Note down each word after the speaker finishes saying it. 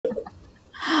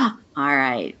All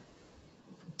right.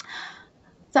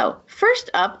 So first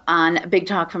up on Big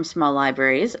Talk from Small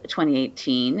Libraries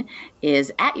 2018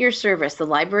 is At Your Service, the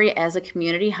library as a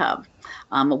community hub.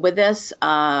 With us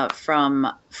from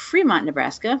Fremont,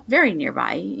 Nebraska, very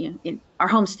nearby, in our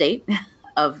home state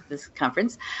of this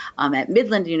conference, at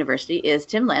Midland University is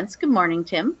Tim Lentz. Good morning,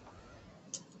 Tim.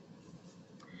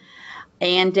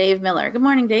 And Dave Millar. Good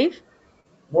morning, Dave.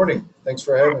 Morning. Thanks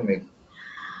for having me.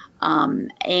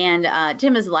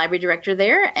 Tim is the library director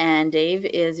there, and Dave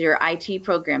is your IT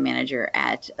program manager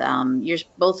at, you're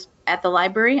both at the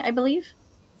library, I believe?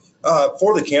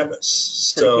 For the campus.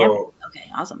 So okay,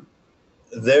 awesome.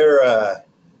 There,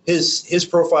 his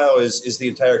profile is the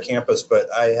entire campus,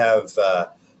 but I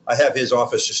have his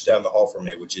office just down the hall from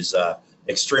me, which is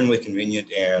extremely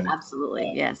convenient and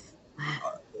absolutely, yes,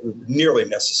 nearly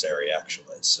necessary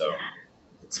actually. So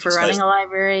for running a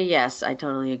library, yes, I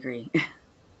totally agree.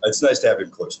 It's nice to have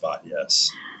him close by, yes.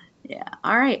 Yeah,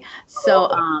 all right. So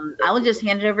I will just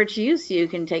hand it over to you so you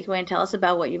can take away and tell us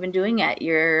about what you've been doing at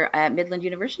Midland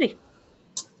University.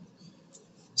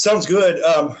 Sounds good.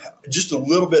 Just a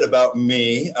little bit about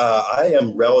me. I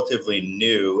am relatively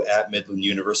new at Midland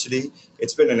University.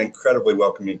 It's been an incredibly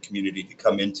welcoming community to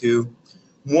come into.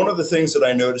 One of the things that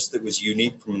I noticed that was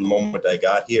unique from the moment I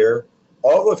got here,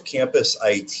 all of campus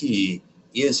IT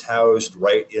is housed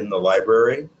right in the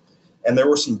library. And there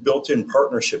were some built-in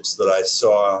partnerships that I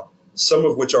saw, some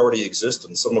of which already exist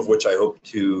and some of which I hope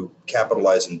to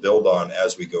capitalize and build on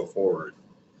as we go forward.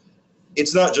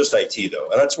 It's not just IT though,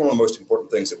 and that's one of the most important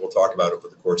things that we'll talk about over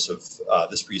the course of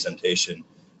this presentation.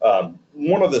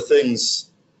 One of the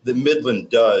things that Midland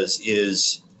does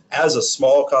is, as a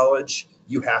small college,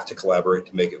 you have to collaborate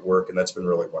to make it work, and that's been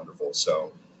really wonderful.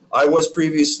 So I was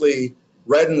previously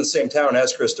right in the same town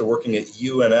as Krista, working at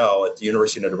UNL at the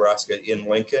University of Nebraska in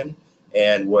Lincoln,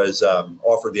 and was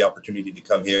offered the opportunity to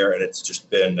come here. And it's just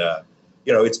been,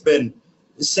 it's been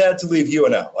sad to leave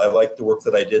UNL. I like the work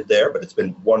that I did there, but it's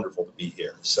been wonderful to be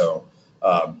here. So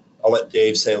I'll let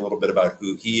Dave say a little bit about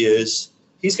who he is.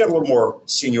 He's got a little more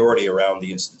seniority around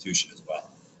the institution as well.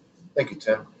 Thank you,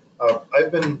 Tim.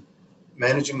 I've been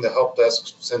managing the help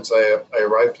desk since I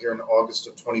arrived here in August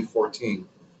of 2014.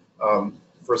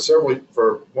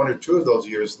 For one or two of those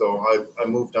years, though, I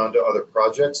moved on to other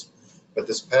projects. But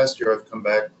this past year, I've come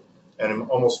back and I'm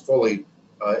almost fully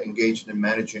engaged in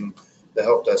managing the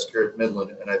help desk here at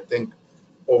Midland. And I think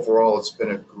overall, it's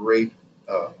been a great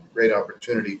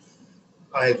opportunity.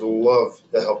 I love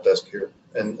the help desk here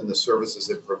and the services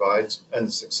it provides and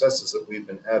the successes that we've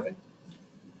been having.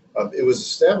 It was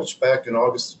established back in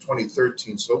August of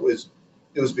 2013, so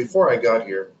it was before I got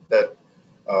here that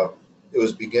it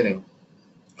was beginning.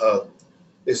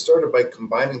 They started by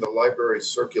combining the library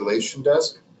circulation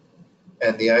desk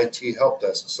and the IT help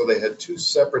desk. So they had two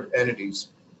separate entities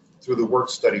through the work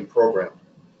study program.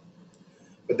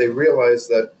 But they realized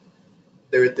that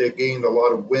they gained a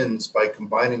lot of wins by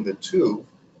combining the two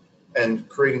and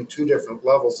creating two different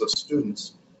levels of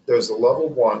students. There's a level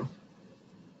one,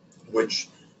 which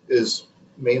is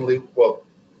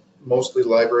mostly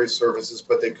library services,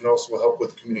 but they can also help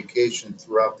with communication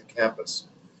throughout the campus.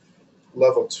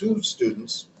 Level two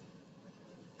students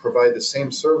provide the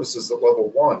same services at level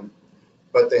one,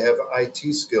 but they have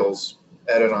IT skills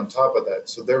added on top of that.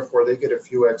 So therefore they get a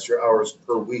few extra hours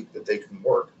per week that they can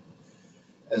work.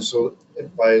 And so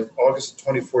by August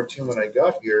 2014, when I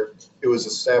got here, it was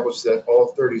established that all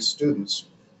 30 students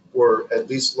were at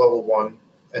least level one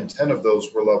and 10 of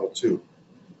those were level two.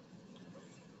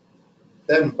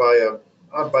 Then by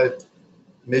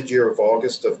mid-year of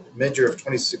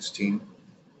 2016,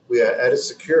 we added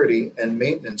security and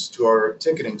maintenance to our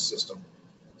ticketing system.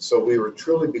 So we were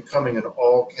truly becoming an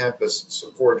all-campus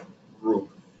support group,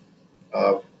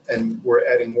 and we're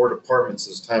adding more departments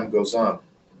as time goes on.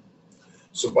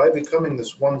 So by becoming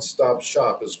this one-stop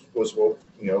shop, was what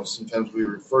sometimes we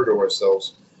refer to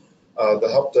ourselves, the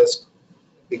help desk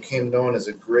became known as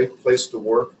a great place to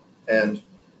work and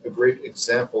a great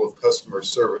example of customer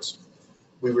service.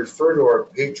 We refer to our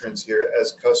patrons here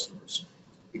as customers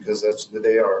because that's who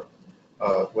they are,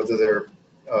 whether they're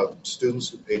students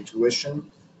who pay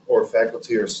tuition or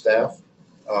faculty or staff,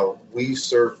 we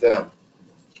serve them.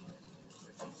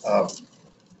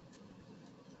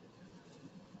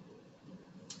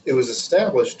 It was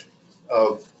established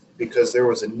because there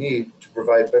was a need to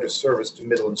provide better service to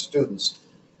Midland students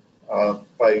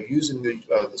by using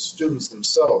the students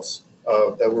themselves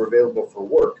that were available for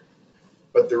work.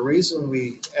 But the reason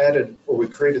we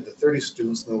created the 30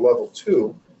 students in the level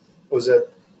two was that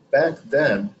back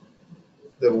then,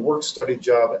 the work study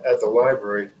job at the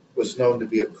library was known to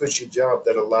be a cushy job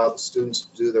that allowed the students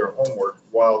to do their homework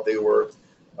while they were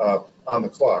on the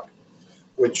clock,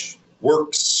 which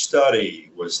Work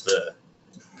study was the,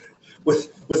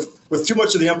 with too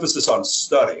much of the emphasis on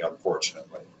study,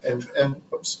 unfortunately. and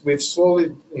we've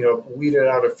slowly, weeded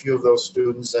out a few of those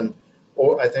students, and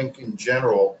I think in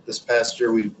general, this past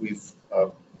year, we've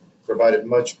provided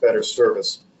much better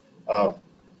service.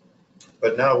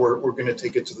 But now we're going to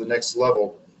take it to the next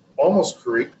level, almost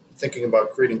thinking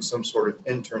about creating some sort of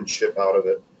internship out of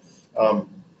it,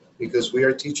 because we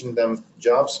are teaching them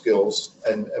job skills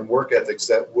and work ethics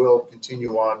that will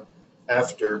continue on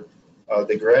after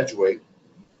they graduate.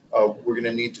 We're going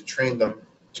to need to train them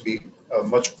to be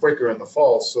much quicker in the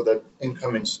fall so that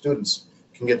incoming students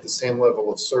can get the same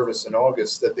level of service in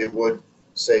August that they would,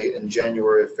 say, in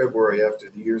January or February after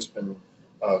the year's been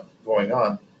going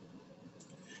on.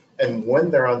 And when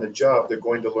they're on the job, they're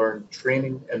going to learn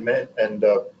training and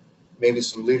maybe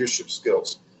some leadership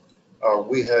skills.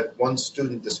 We had one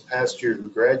student this past year who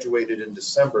graduated in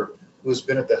December who's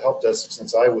been at the help desk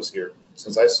since I was here,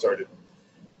 since I started.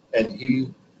 And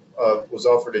he was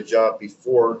offered a job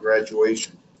before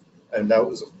graduation. And that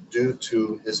was due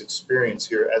to his experience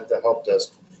here at the help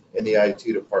desk in the IT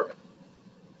department.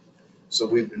 So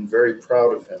we've been very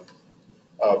proud of him.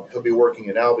 He'll be working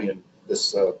in Albion.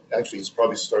 Actually, he's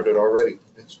probably started already.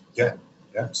 Yeah.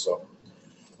 So,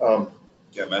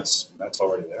 yeah, that's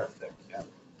already there, I think. Yeah.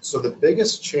 So the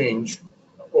biggest change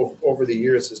over the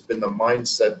years has been the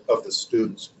mindset of the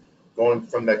students, going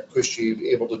from that cushy,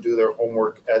 able to do their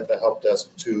homework at the help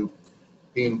desk to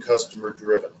being customer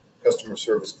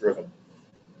service driven.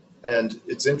 And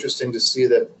it's interesting to see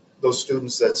that those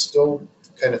students that still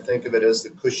kind of think of it as the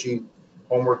cushy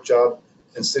homework job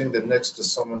and sitting there next to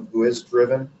someone who is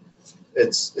driven,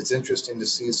 it's interesting to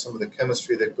see some of the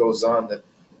chemistry that goes on, that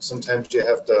sometimes you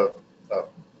have to,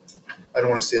 I don't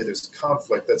want to say there's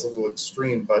conflict, that's a little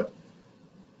extreme, but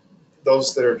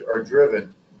those that are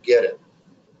driven get it.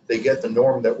 They get the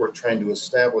norm that we're trying to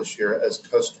establish here as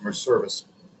customer service.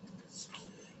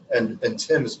 And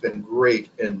Tim has been great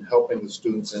in helping the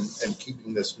students and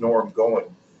keeping this norm going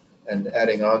and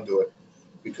adding on to it,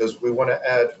 because we want to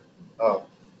add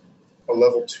a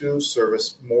level 2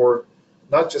 service more,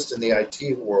 not just in the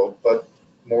IT world, but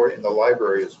more in the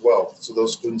library as well. So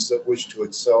those students that wish to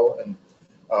excel and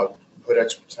put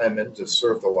extra time in to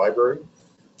serve the library,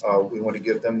 we want to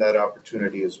give them that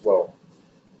opportunity as well.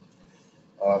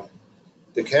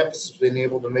 The campus has been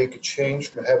able to make a change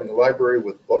from having a library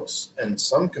with books and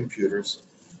some computers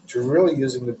to really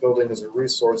using the building as a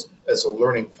resource, as a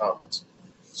learning commons.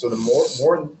 So the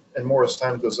more and more as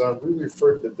time goes on, we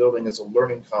refer to the building as a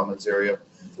learning commons area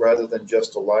rather than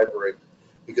just a library,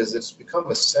 because it's become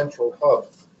a central hub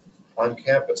on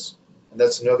campus. And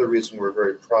that's another reason we're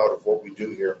very proud of what we do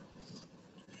here.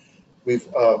 We've,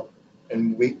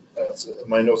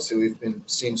 my notes say we've been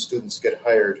seeing students get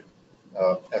hired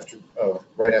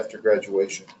right after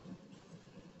graduation.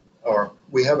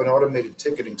 We have an automated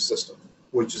ticketing system,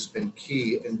 which has been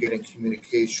key in getting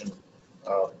communication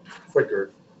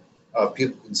quicker.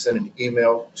 People can send an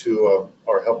email to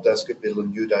our help desk at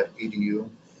midlandu.edu,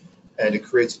 and it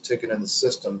creates a ticket in the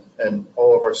system, and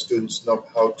all of our students know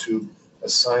how to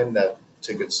assign that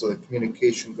ticket, so the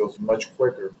communication goes much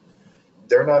quicker.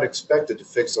 They're not expected to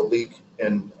fix a leak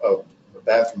in a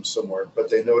bathroom somewhere, but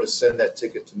they know to send that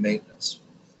ticket to maintenance.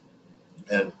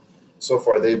 And so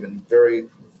far, they've been very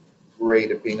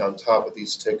great at being on top of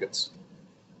these tickets.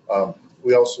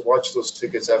 We also watch those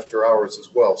tickets after hours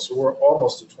as well, so we're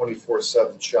almost a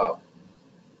 24/7 shop.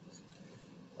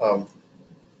 And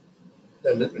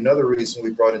another reason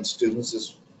we brought in students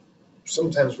is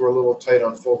sometimes we're a little tight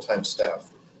on full-time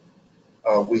staff.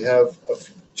 We have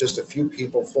just a few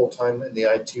people full-time in the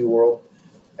IT world,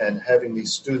 and having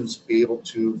these students be able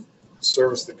to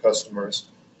service the customers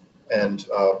and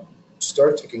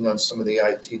start taking on some of the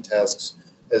IT tasks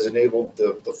has enabled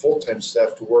the full-time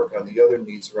staff to work on the other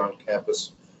needs around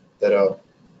campus that are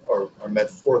meant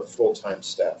for the full-time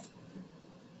staff.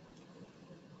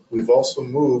 We've also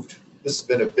moved, this has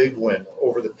been a big win,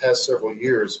 over the past several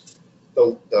years.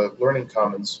 The Learning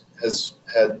Commons has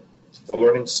had the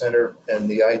Learning Center and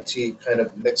the IT kind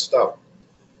of mixed up.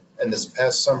 And this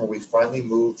past summer, we finally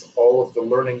moved all of the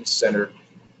Learning Center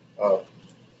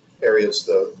areas,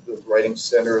 the Writing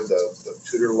Center, the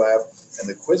Tutor Lab, and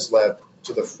the Quiz Lab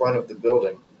to the front of the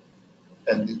building.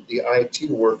 And the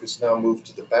IT work is now moved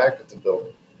to the back of the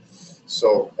building.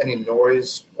 So any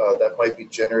noise that might be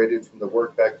generated from the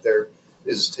work back there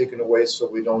is taken away so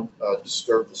we don't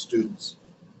disturb the students.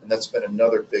 And that's been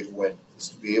another big win, is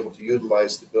to be able to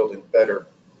utilize the building better.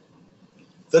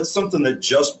 That's something that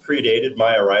just predated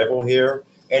my arrival here,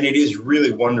 and it is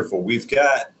really wonderful. We've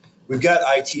got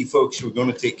IT folks who are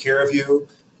going to take care of you.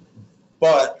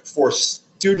 But for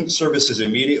student services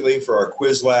immediately, for our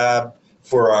quiz lab,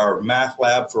 for our math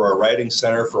lab, for our writing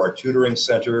center, for our tutoring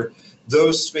center,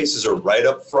 those spaces are right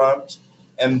up front.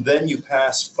 And then you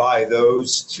pass by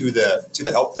those to the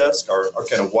help desk, our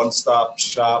kind of one-stop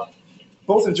shop,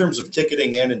 both in terms of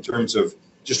ticketing and in terms of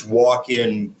just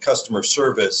walk-in customer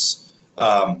service.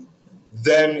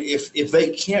 Then if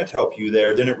they can't help you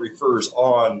there, then it refers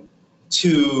on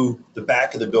to the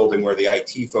back of the building where the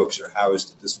IT folks are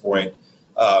housed at this point.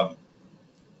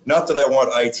 Not that I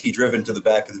want IT driven to the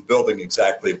back of the building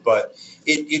exactly, but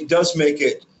it does make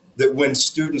it that when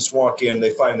students walk in,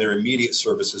 they find their immediate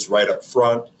services right up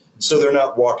front, so they're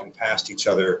not walking past each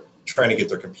other trying to get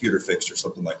their computer fixed or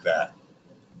something like that.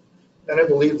 And I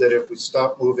believe that if we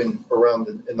stop moving around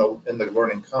in the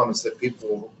learning commons, that people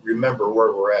will remember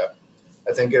where we're at.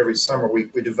 I think every summer we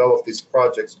develop these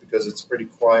projects because it's pretty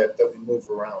quiet that we move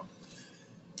around.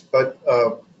 But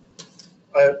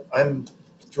I'm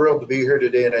thrilled to be here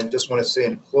today, and I just want to say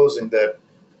in closing that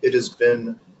it has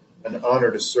been an honor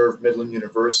to serve Midland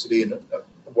University, and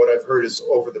what I've heard is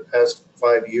over the past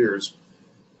 5 years,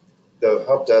 the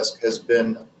help desk has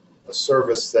been a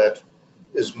service that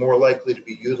is more likely to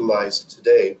be utilized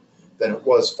today than it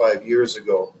was 5 years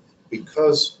ago,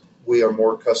 because we are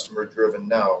more customer driven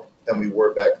now than we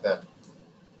were back then.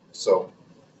 So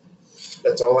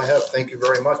that's all I have. Thank you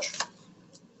very much.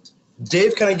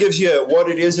 Dave kind of gives you what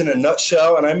it is in a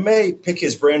nutshell, and I may pick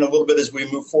his brain a little bit as we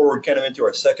move forward kind of into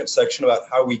our second section about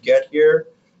how we get here.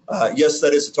 Yes,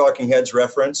 that is a Talking Heads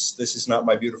reference. This is not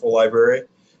my beautiful library.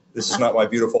 This is not my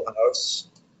beautiful house.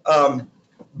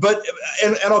 But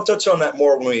I'll touch on that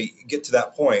more when we get to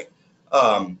that point.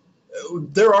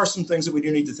 There are some things that we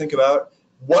do need to think about.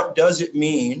 What does it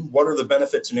mean? What are the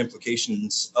benefits and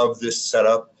implications of this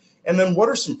setup? And then what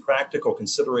are some practical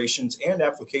considerations and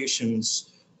applications,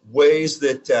 ways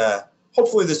that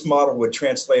hopefully this model would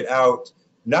translate out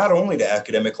not only to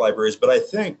academic libraries, but I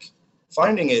think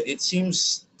finding it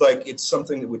seems like it's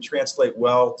something that would translate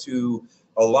well to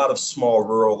a lot of small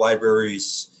rural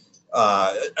libraries,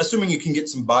 assuming you can get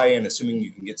some buy-in, assuming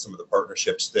you can get some of the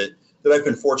partnerships that I've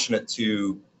been fortunate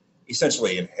to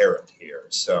essentially inherit here.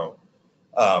 So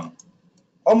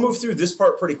I'll move through this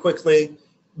part pretty quickly,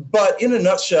 but in a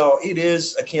nutshell, it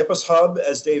is a campus hub,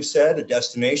 as Dave said, a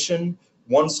destination,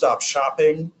 one-stop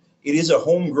shopping. It is a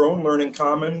homegrown learning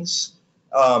commons,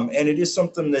 and it is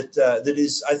something that that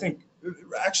is, I think,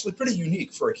 actually pretty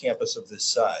unique for a campus of this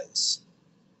size.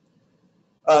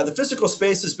 The physical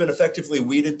space has been effectively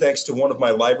weeded thanks to one of my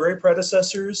library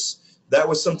predecessors. That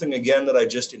was something, again, that I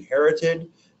just inherited.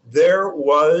 There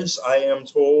was, I am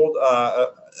told,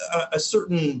 a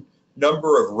certain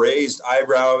number of raised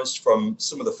eyebrows from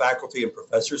some of the faculty and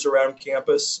professors around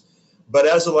campus. But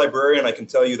as a librarian, I can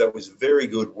tell you that was very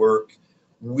good work.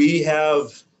 We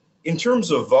have, in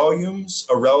terms of volumes,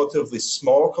 a relatively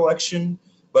small collection,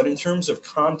 but in terms of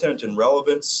content and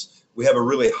relevance, we have a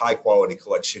really high quality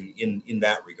collection in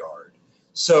that regard.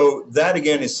 So that,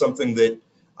 again, is something that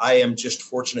I am just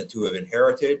fortunate to have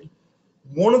inherited.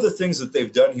 One of the things that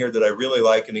they've done here that I really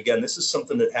like, and again, this is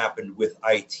something that happened with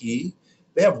IT,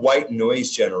 they have white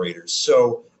noise generators.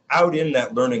 So out in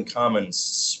that learning commons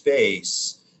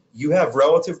space, you have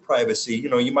relative privacy. You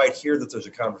know, you might hear that there's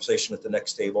a conversation at the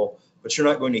next table, but you're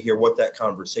not going to hear what that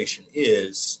conversation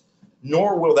is,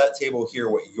 nor will that table hear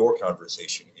what your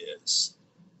conversation is.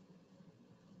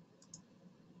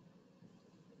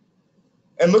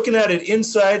 And looking at it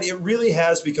inside, it really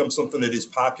has become something that is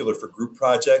popular for group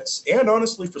projects and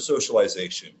honestly for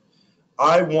socialization.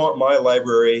 I want my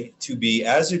library to be,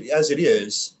 as it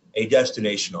is, a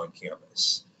destination on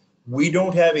campus. We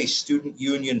don't have a student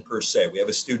union per se. We have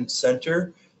a student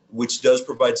center, which does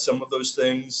provide some of those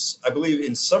things. I believe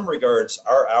in some regards,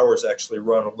 our hours actually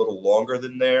run a little longer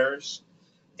than theirs.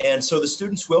 And so the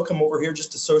students will come over here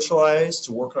just to socialize,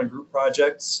 to work on group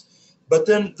projects. But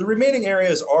then the remaining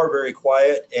areas are very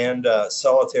quiet and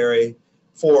solitary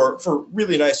for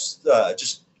really nice,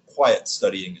 just quiet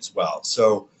studying as well.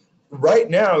 So right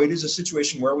now, it is a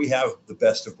situation where we have the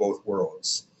best of both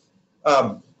worlds.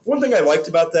 One thing I liked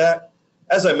about that,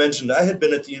 as I mentioned, I had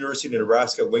been at the University of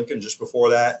Nebraska-Lincoln just before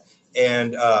that,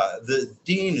 and the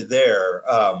dean there,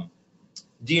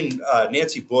 Dean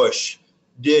Nancy Bush,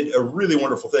 did a really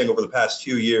wonderful thing over the past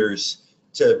few years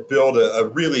to build a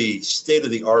really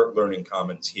state-of-the-art learning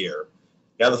commons here.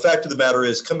 Now, the fact of the matter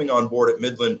is, coming on board at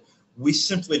Midland, we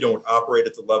simply don't operate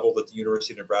at the level that the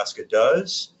University of Nebraska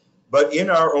does, but in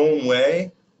our own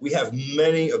way, we have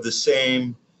many of the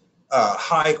same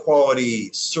high-quality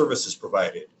services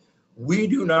provided. We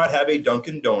do not have a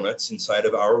Dunkin' Donuts inside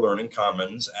of our learning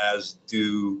commons, as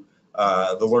do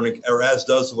the learning, or as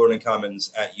does the Learning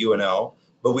Commons at UNL.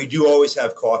 But we do always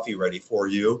have coffee ready for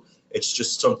you. It's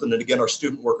just something that, again, our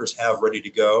student workers have ready to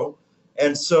go.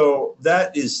 And so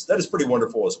that is pretty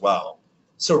wonderful as well.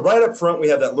 So right up front, we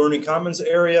have that Learning Commons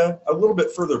area. A little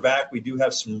bit further back, we do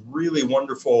have some really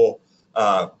wonderful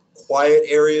quiet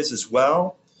areas as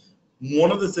well.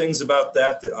 One of the things about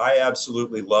that I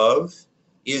absolutely love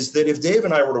is that if Dave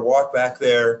and I were to walk back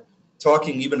there,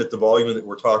 talking even at the volume that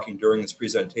we're talking during this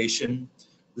presentation,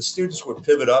 the students would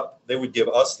pivot up, they would give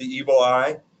us the evil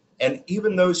eye, and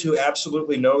even those who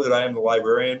absolutely know that I am the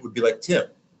librarian would be like, Tim,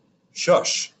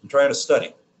 shush, I'm trying to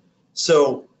study.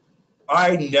 So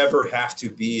I never have to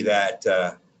be that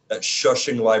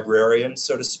shushing librarian,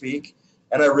 so to speak,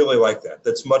 and I really like that.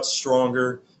 That's much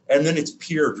stronger, and then it's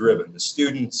peer driven. The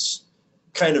students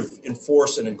kind of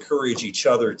enforce and encourage each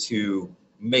other to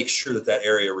make sure that that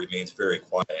area remains very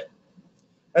quiet.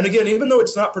 And again, even though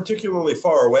it's not particularly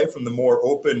far away from the more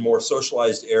open, more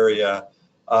socialized area,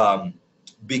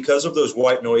 because of those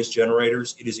white noise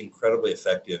generators, it is incredibly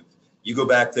effective. You go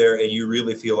back there and you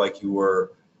really feel like you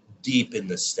were deep in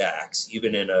the stacks,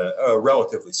 even in a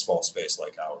relatively small space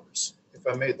like ours. If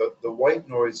I may, the white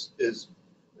noise it's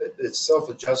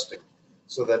self-adjusting,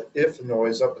 so that if the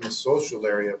noise up in the social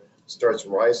area starts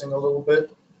rising a little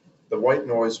bit, the white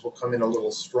noise will come in a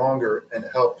little stronger and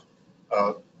help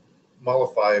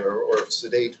mollify or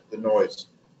sedate the noise.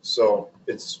 So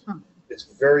it's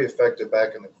very effective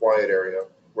back in the quiet area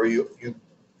where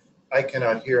I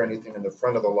cannot hear anything in the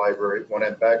front of the library when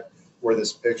I'm back where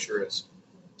this picture is.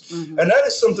 Mm-hmm. And that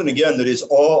is something, again, that is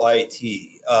all IT.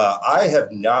 I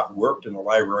have not worked in a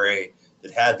library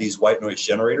that had these white noise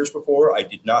generators before. I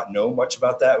did not know much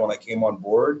about that when I came on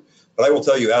board. But I will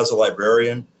tell you, as a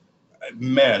librarian,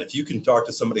 man, if you can talk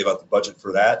to somebody about the budget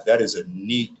for that, that is a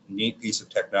neat piece of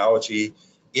technology.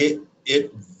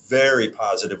 It very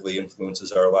positively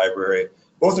influences our library,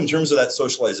 both in terms of that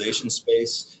socialization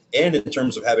space and in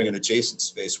terms of having an adjacent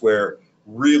space where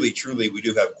really, truly, we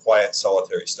do have quiet,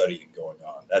 solitary studying going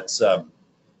on. That's a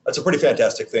pretty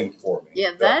fantastic thing for me.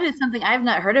 Yeah, that is something I've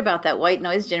not heard about, that white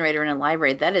noise generator in a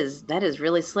library. That is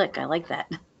really slick. I like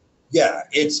that. Yeah,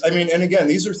 and again,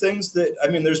 these are things that,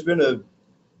 there's been a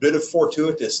bit of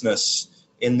fortuitousness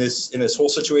in this whole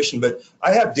situation, but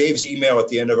I have Dave's email at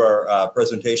the end of our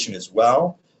presentation as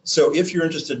well. So if you're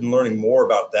interested in learning more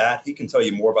about that, he can tell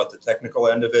you more about the technical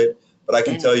end of it. But I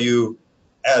can tell you,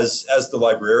 as the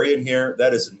librarian here,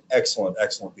 that is an excellent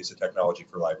piece of technology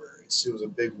for libraries. It was a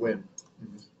big win.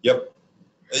 Yep,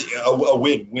 a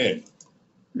win-win.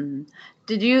 Mm-hmm.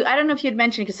 I don't know if you'd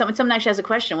mentioned, because someone actually has a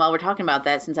question while we're talking about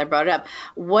that, since I brought it up.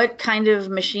 What kind of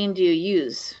machine do you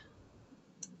use?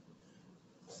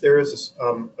 There is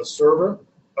a server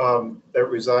that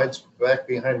resides back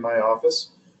behind my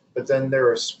office, but then there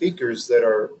are speakers that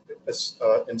are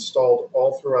installed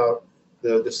all throughout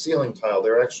the ceiling tile.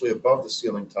 They're actually above the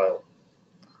ceiling tile.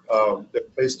 They're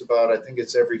placed about, I think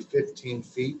it's every 15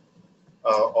 feet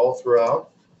all throughout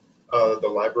the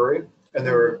library. And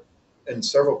there are, in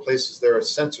several places, there are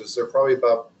sensors. They're probably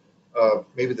about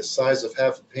maybe the size of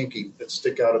half a pinky that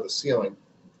stick out of the ceiling.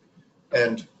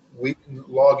 And we can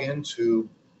log into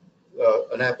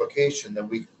an application that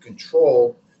we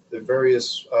control the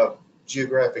various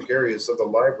geographic areas of the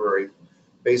library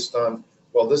based on,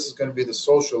 well, this is going to be the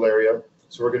social area,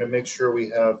 so we're going to make sure we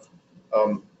have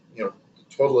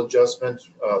total adjustment,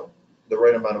 the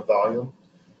right amount of volume.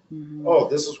 Mm-hmm. Oh,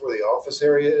 this is where the office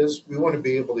area is. We want to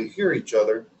be able to hear each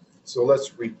other, so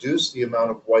let's reduce the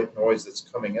amount of white noise that's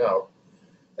coming out.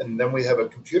 And then we have a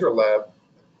computer lab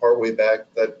partway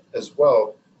back that as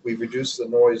well, we reduce the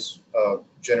noise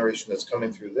generation that's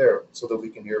coming through there so that we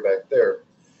can hear back there.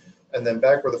 And then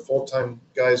back where the full-time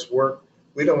guys work,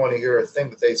 we don't want to hear a thing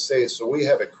that they say, so we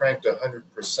have it cranked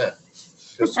 100%.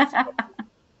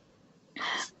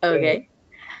 Okay.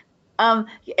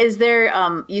 Is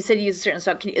there, you said you use certain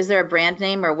stuff, is there a brand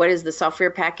name, or what is the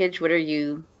software package? What are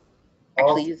you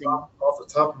actually using? Off the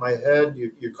top of my head,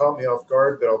 you caught me off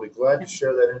guard, but I'll be glad to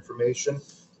share that information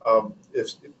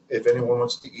if anyone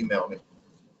wants to email me.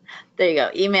 There you go.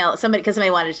 Email somebody, because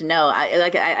somebody wanted to know.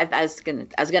 I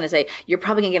was gonna say, you're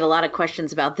probably gonna get a lot of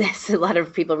questions about this. A lot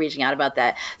of people reaching out about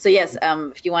that. So yes,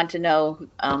 if you want to know,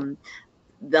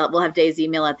 we'll have Dave's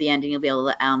email at the end, and you'll be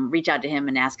able to reach out to him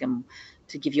and ask him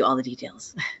to give you all the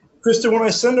details. Krista, when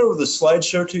I send over the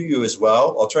slideshow to you as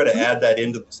well, I'll try to add that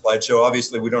into the slideshow.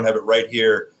 Obviously, we don't have it right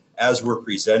here as we're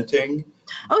presenting.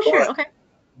 Oh, sure. Okay.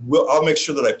 I'll make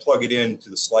sure that I plug it into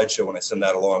the slideshow when I send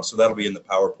that along. So that'll be in the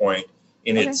PowerPoint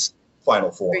in its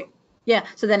final form. Great. Yeah,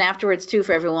 so then afterwards too,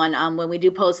 for everyone, when we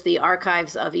do post the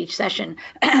archives of each session,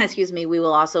 excuse me, we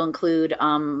will also include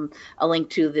a link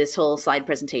to this whole slide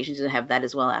presentation to have that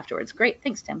as well afterwards. Great,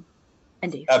 thanks, Tim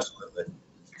and Dave. Absolutely.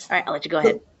 All right, I'll let you go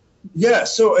ahead. Yeah,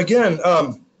 so again,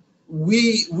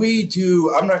 we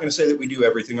do, I'm not going to say that we do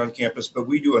everything on campus, but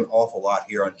we do an awful lot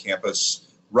here on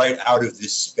campus right out of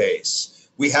this space.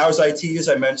 We house IT, as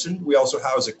I mentioned. We also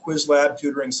house a quiz lab,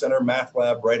 tutoring center, math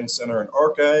lab, writing center, and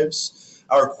archives.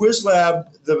 Our quiz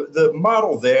lab, the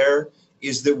model there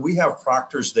is that we have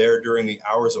proctors there during the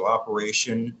hours of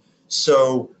operation.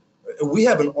 So we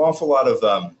have an awful lot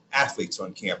of athletes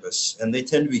on campus, and they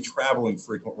tend to be traveling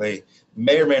frequently,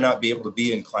 may or may not be able to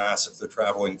be in class if they're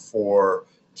traveling for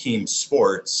team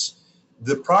sports.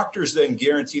 The proctors then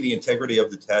guarantee the integrity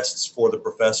of the tests for the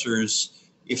professors.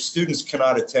 If students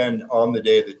cannot attend on the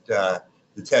day that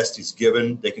the test is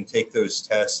given, they can take those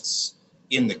tests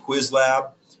in the quiz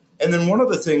lab. And then one of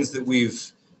the things that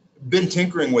we've been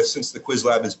tinkering with since the quiz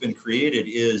lab has been created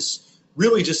is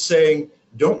really just saying,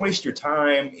 don't waste your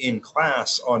time in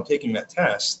class on taking that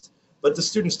test. Let the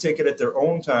students take it at their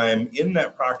own time in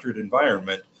that proctored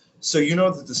environment, so you know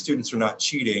that the students are not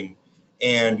cheating,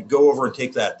 and go over and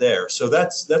take that there. So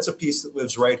that's a piece that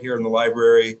lives right here in the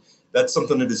library. That's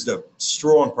something that is a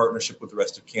strong partnership with the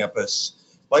rest of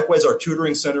campus. Likewise, our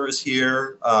tutoring center is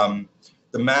here.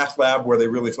 The math lab, where they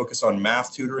really focus on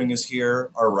math tutoring, is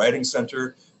here. Our writing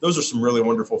center, those are some really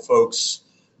wonderful folks.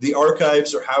 The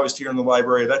archives are housed here in the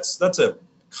library. That's a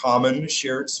common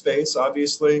shared space,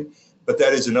 obviously, but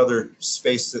that is another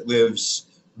space that lives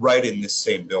right in this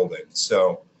same building.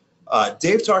 So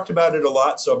Dave talked about it a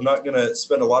lot, so I'm not going to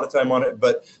spend a lot of time on it,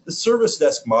 but the service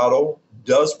desk model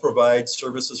does provide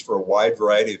services for a wide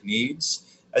variety of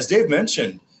needs. As Dave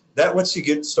mentioned, that lets you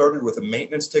get started with a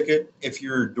maintenance ticket. If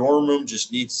your dorm room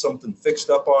just needs something fixed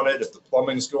up on it, if the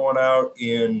plumbing's going out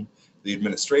in the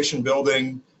administration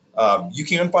building, you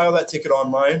can file that ticket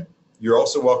online. You're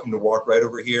also welcome to walk right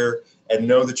over here and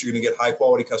know that you're going to get high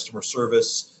quality customer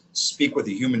service, speak with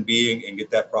a human being, and get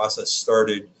that process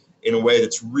started in a way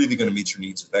that's really going to meet your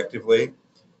needs effectively.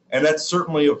 And that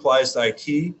certainly applies to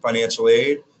IT, financial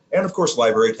aid, and of course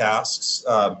library tasks.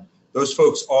 Those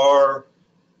folks are,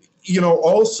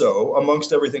 also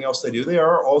amongst everything else they do, they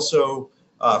are also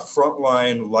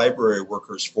frontline library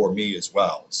workers for me as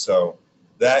well. So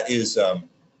that is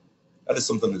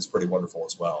something that's pretty wonderful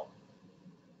as well.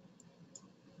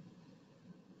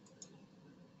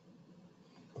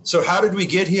 So how did we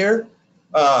get here?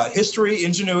 History,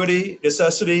 ingenuity,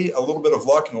 necessity, a little bit of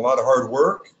luck, and a lot of hard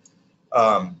work.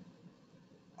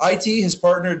 IT has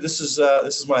partnered. This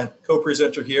is my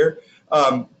co-presenter here.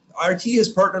 IT has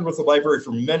partnered with the library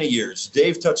for many years.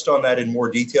 Dave touched on that in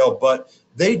more detail, but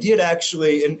they did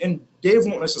actually, and Dave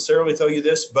won't necessarily tell you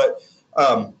this, but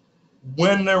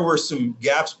when there were some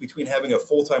gaps between having a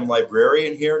full-time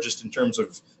librarian here, just in terms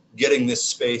of getting this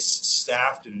space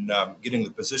staffed and getting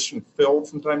the position filled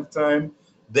from time to time,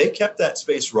 they kept that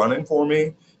space running for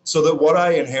me, so that what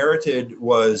I inherited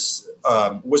was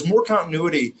more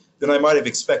continuity than I might have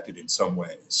expected in some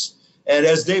ways. And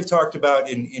as Dave talked about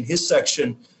in his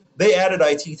section, they added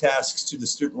IT tasks to the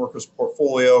student workers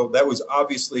portfolio. That was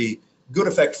obviously good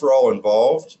effect for all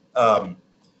involved.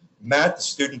 Matt, the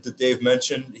student that Dave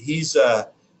mentioned, he's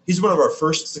one of our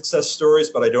first success stories,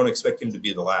 but I don't expect him to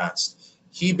be the last.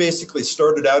 He basically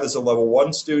started out as a level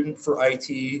 1 student for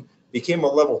IT, became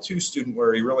a level 2 student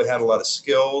where he really had a lot of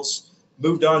skills,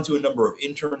 moved on to a number of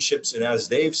internships, and as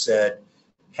Dave said,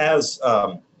 has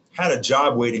had a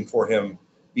job waiting for him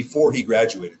before he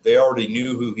graduated. They already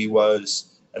knew who he was,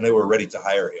 and they were ready to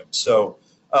hire him. So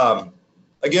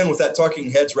again, with that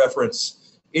Talking Heads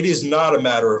reference, it is not a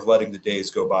matter of letting the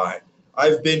days go by.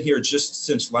 I've been here just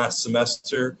since last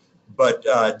semester, but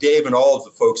Dave and all of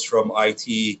the folks from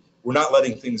IT were not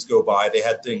letting things go by. They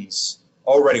had things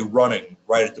already running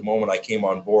right at the moment I came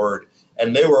on board,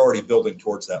 and they were already building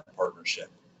towards that partnership.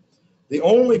 The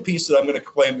only piece that I'm going to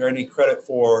claim any credit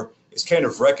for is kind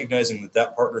of recognizing that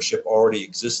that partnership already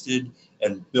existed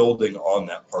and building on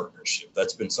that partnership.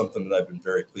 That's been something that I've been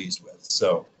very pleased with.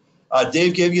 So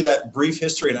Dave gave you that brief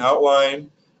history and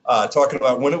outline, talking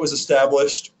about when it was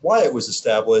established, why it was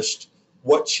established,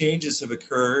 what changes have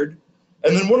occurred.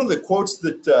 And then one of the quotes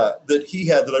that he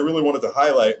had that I really wanted to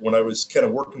highlight when I was kind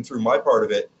of working through my part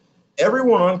of it: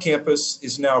 everyone on campus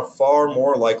is now far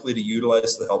more likely to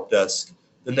utilize the help desk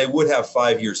than they would have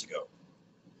 5 years ago.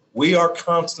 We are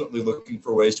constantly looking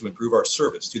for ways to improve our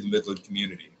service to the Midland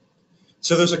community.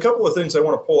 So there's a couple of things I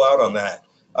want to pull out on that.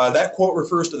 That quote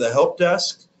refers to the help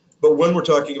desk, but when we're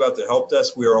talking about the help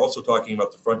desk, we are also talking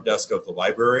about the front desk of the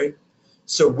library.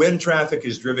 So when traffic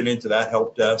is driven into that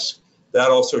help desk, That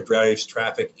also drives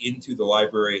traffic into the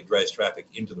library. It drives traffic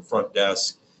into the front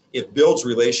desk. It builds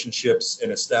relationships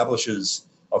and establishes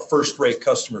a first-rate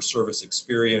customer service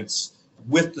experience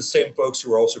with the same folks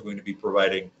who are also going to be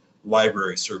providing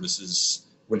library services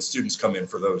when students come in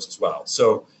for those as well.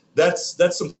 So that's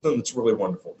something that's really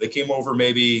wonderful. They came over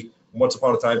maybe once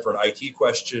upon a time for an IT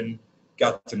question,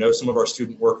 got to know some of our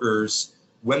student workers.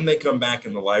 When they come back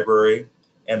in the library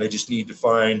and they just need to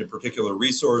find a particular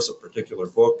resource, a particular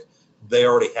book, they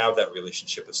already have that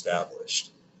relationship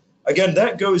established. Again,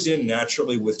 that goes in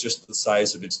naturally with just the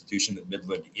size of institution that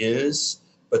Midland is,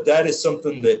 but that is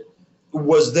something that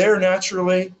was there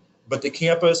naturally, but the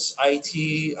campus,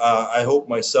 IT, I hope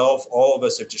myself, all of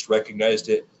us have just recognized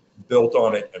it, built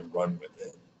on it, and run with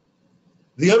it.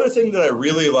 The other thing that I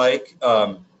really like,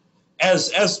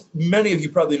 as many of you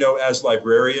probably know as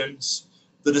librarians,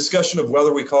 the discussion of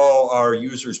whether we call our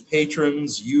users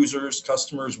patrons, users,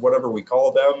 customers, whatever we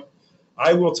call them,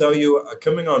 I will tell you,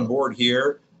 coming on board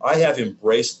here, I have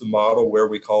embraced the model where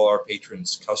we call our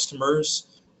patrons customers,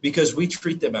 because we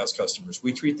treat them as customers.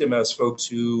 We treat them as folks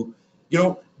who, you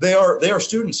know, they are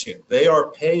students here. They are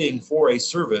paying for a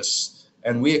service,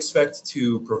 and we expect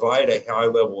to provide a high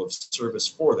level of service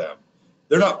for them.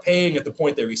 They're not paying at the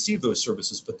point they receive those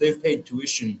services, but they've paid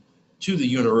tuition to the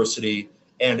university,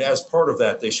 and as part of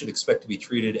that, they should expect to be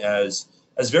treated as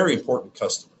very important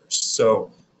customers.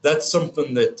 So that's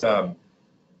something that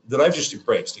that I've just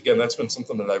embraced. Again, that's been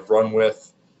something that I've run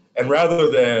with, and rather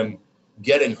than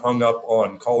getting hung up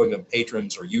on calling them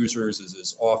patrons or users, as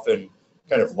is often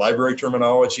kind of library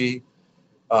terminology,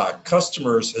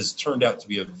 customers has turned out to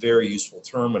be a very useful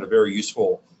term and a very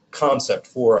useful concept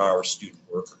for our student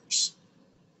workers.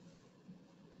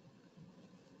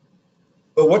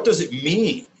 But what does it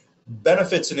mean?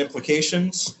 Benefits and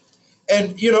implications.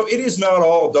 And, you know, it is not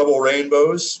all double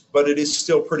rainbows, but it is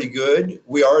still pretty good.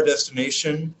 We are a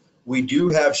destination. We do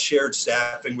have shared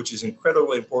staffing, which is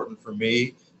incredibly important for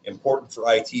me, important for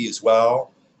IT as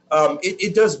well.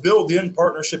 It does build in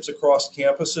partnerships across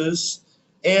campuses.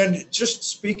 And just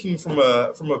speaking from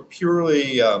a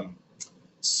purely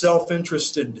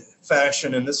self-interested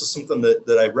fashion, and this is something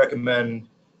that I recommend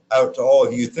out to all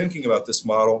of you thinking about this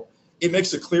model, it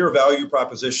makes a clear value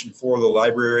proposition for the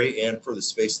library and for the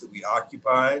space that we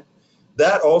occupy.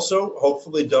 That also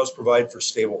hopefully does provide for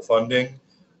stable funding.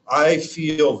 I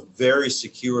feel very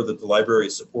secure that the library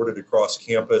is supported across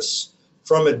campus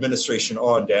from administration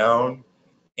on down,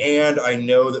 and I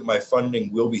know that my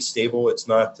funding will be stable. It's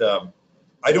not,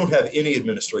 I don't have any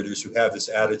administrators who have this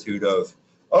attitude of,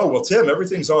 oh, well, Tim,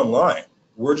 everything's online.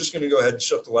 We're just going to go ahead and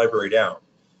shut the library down.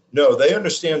 No, they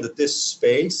understand that this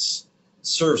space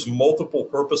serves multiple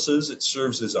purposes. It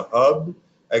serves as a hub.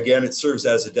 Again, it serves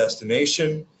as a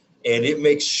destination, and it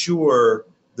makes sure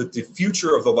that the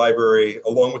future of the library,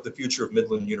 along with the future of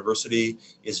Midland University,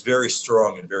 is very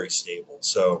strong and very stable.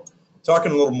 So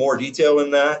talking a little more detail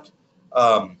in that,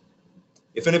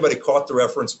 if anybody caught the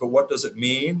reference, but what does it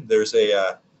mean? There's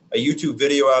a YouTube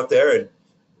video out there, and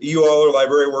you all are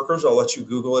library workers. I'll let you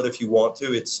Google it if you want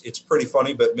to. It's pretty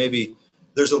funny, but maybe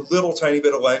there's a little tiny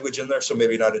bit of language in there, so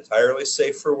maybe not entirely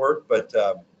safe for work, but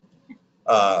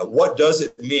what does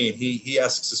it mean? He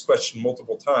asks this question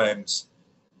multiple times.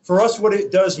 For us, what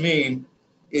it does mean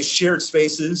is shared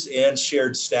spaces and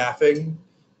shared staffing.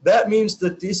 That means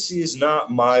that this is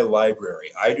not my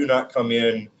library. I do not come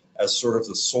in as sort of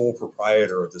the sole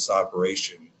proprietor of this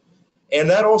operation. And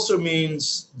that also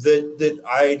means that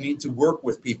I need to work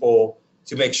with people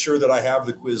to make sure that I have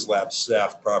the quiz lab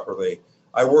staffed properly.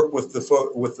 I work with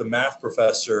the math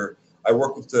professor. I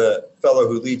work with the fellow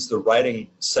who leads the writing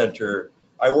center.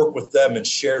 I work with them and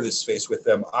share this space with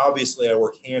them. Obviously, I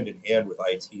work hand in hand with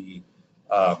IT.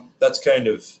 That's kind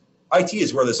of, IT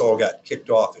is where this all got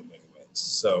kicked off in many ways.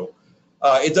 So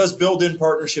it does build in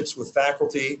partnerships with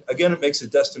faculty. Again, it makes a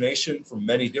destination for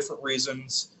many different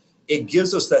reasons. It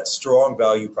gives us that strong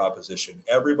value proposition.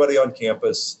 Everybody on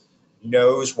campus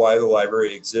knows why the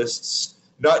library exists,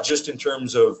 not just in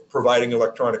terms of providing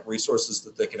electronic resources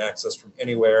that they can access from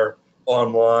anywhere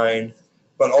online,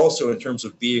 but also in terms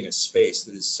of being a space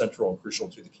that is central and crucial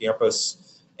to the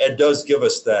campus, and does give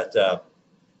us that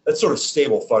that sort of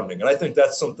stable funding. And I think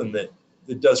that's something that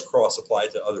does cross-apply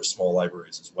to other small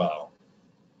libraries as well.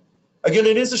 Again,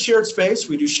 it is a shared space.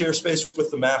 We do share space with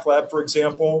the math lab, for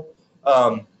example.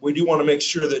 We do want to make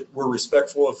sure that we're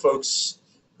respectful of folks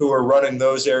who are running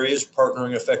those areas,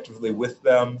 partnering effectively with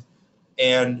them.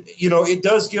 And, you know, it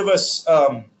does give us,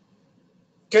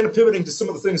 kind of pivoting to some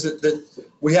of the things that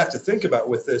we have to think about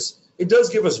with this, it does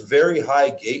give us very high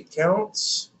gate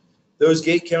counts. Those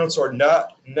gate counts are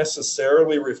not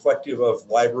necessarily reflective of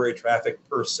library traffic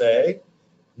per se.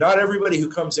 Not everybody who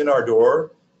comes in our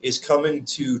door is coming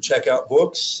to check out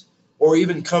books or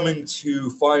even coming to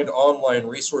find online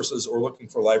resources or looking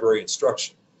for library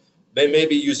instruction. They may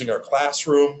be using our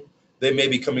classroom. They may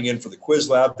be coming in for the quiz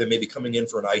lab. They may be coming in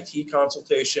for an IT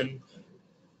consultation.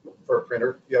 For a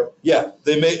printer, yep. Yeah,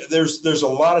 they may. There's a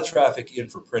lot of traffic in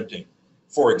for printing,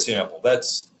 for example.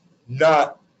 That's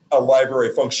not a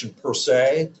library function per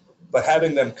se, but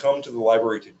having them come to the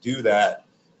library to do that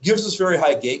gives us very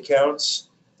high gate counts.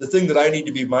 The thing that I need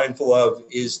to be mindful of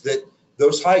is that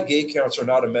those high gate counts are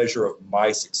not a measure of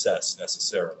my success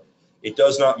necessarily. It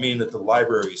does not mean that the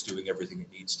library is doing everything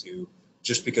it needs to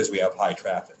just because we have high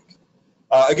traffic.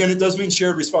 Again, it does mean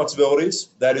shared responsibilities.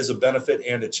 That is a benefit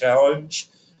and a challenge.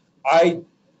 I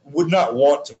would not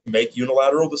want to make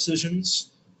unilateral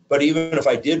decisions, but even if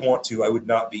I did want to, I would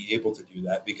not be able to do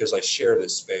that because I share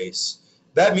this space.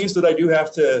 That means that I do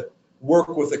have to work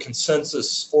with a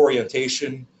consensus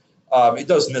orientation. It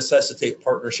does necessitate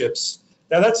partnerships.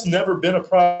 Now, that's never been a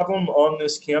problem on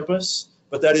this campus,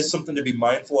 but that is something to be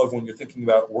mindful of when you're thinking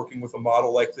about working with a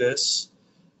model like this.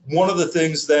 One of the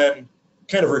things then,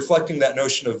 kind of reflecting that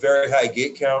notion of very high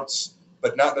gate counts,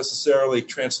 but not necessarily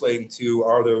translating to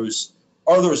are those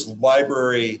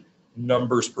library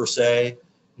numbers per se?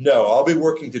 No, I'll be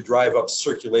working to drive up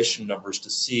circulation numbers to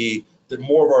see that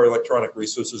more of our electronic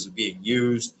resources are being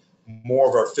used, more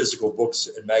of our physical books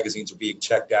and magazines are being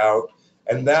checked out,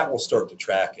 and that will start to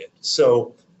track it.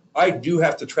 So I do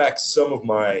have to track some of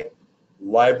my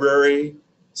library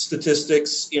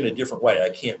statistics in a different way. I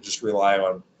can't just rely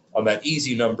on that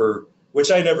easy number,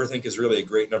 which I never think is really a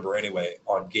great number anyway,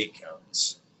 on gate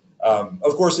counts.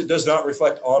 Of course, it does not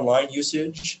reflect online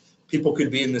usage. People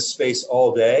could be in this space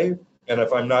all day, and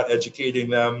if I'm not educating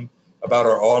them about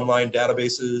our online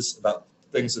databases, about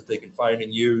things that they can find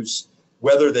and use,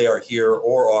 whether they are here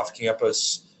or off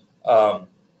campus,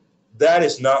 that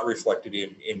is not reflected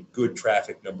in good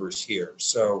traffic numbers here.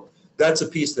 So that's a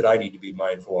piece that I need to be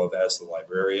mindful of as the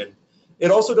librarian.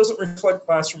 It also doesn't reflect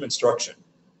classroom instruction.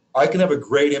 I can have a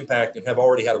great impact and have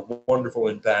already had a wonderful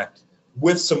impact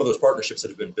with some of those partnerships that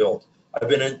have been built. I've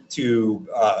been into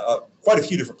quite a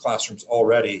few different classrooms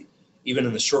already, even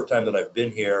in the short time that I've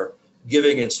been here,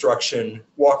 giving instruction,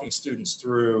 walking students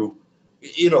through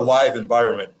in a live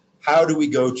environment. How do we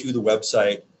go to the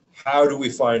website? How do we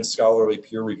find scholarly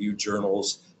peer-reviewed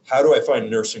journals? How do I find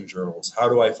nursing journals? How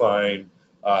do I find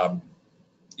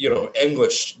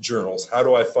English journals? How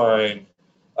do I find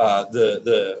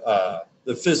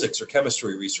the physics or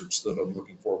chemistry research that I'm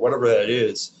looking for, whatever that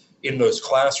is, in those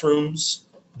classrooms?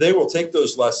 They will take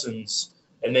those lessons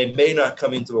and they may not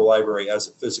come into the library as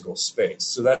a physical space.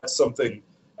 So that's something,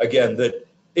 again, that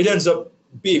it ends up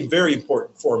being very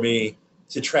important for me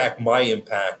to track my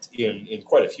impact in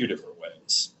quite a few different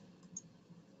ways.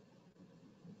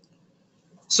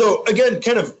 So again,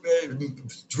 kind of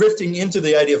drifting into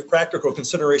the idea of practical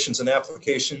considerations and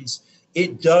applications,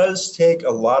 it does take a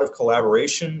lot of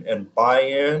collaboration and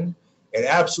buy-in. It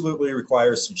absolutely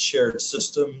requires some shared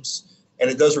systems, and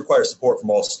it does require support from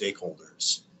all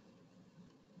stakeholders.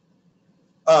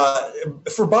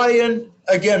 For buy-in,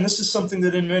 again, this is something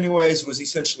that in many ways was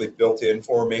essentially built in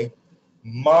for me.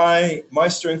 My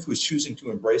strength was choosing to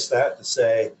embrace that, to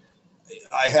say,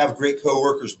 I have great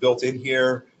coworkers built in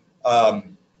here,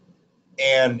 and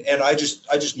I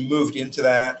just moved into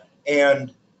that.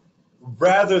 And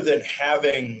rather than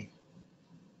having,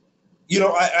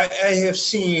 I have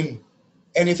seen,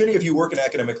 and if any of you work in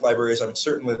academic libraries, I'm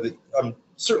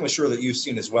certainly sure that you've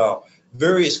seen as well,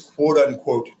 various quote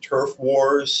unquote turf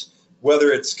wars,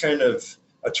 whether it's kind of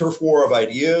a turf war of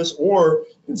ideas or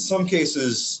in some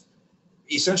cases,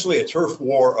 essentially a turf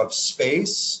war of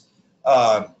space.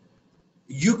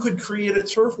 You could create a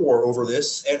turf war over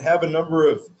this and have a number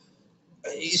of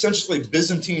essentially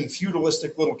Byzantine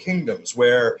feudalistic little kingdoms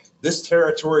where this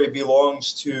territory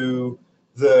belongs to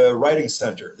the writing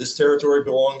center, this territory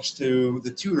belongs to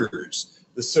the tutors,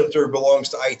 this center belongs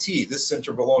to IT, this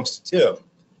center belongs to Tim.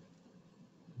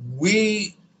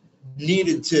 We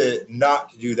needed to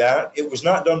not do that. It was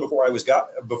not done before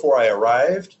I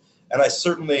arrived, and I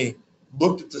certainly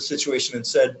looked at the situation and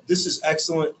said, this is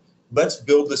excellent. Let's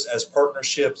build this as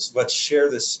partnerships. Let's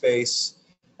share this space.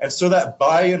 And so that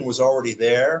buy-in was already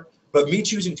there, but me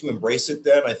choosing to embrace it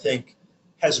then, I think,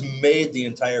 has made the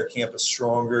entire campus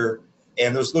stronger.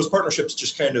 And those partnerships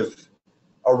just kind of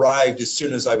arrived as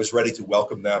soon as I was ready to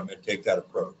welcome them and take that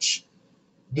approach.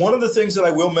 One of the things that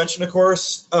I will mention, of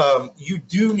course, you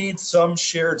do need some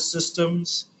shared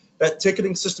systems. That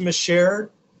ticketing system is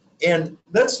shared, and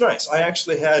that's nice. I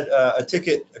actually had a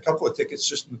couple of tickets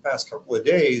just in the past couple of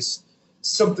days.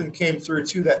 Something came through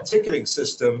to that ticketing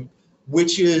system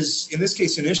which is, in this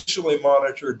case, initially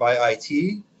monitored by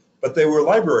IT, but they were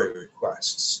library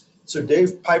requests. So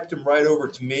Dave piped them right over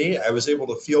to me. I was able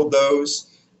to field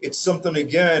those. It's something,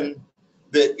 again,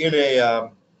 that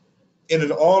in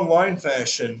an online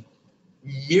fashion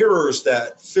mirrors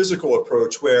that physical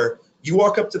approach where you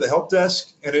walk up to the help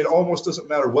desk and it almost doesn't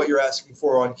matter what you're asking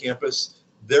for on campus.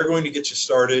 They're going to get you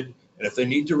started. And if they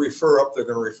need to refer up, they're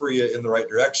going to refer you in the right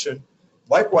direction.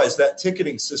 Likewise, that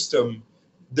ticketing system,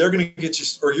 they're going to get you,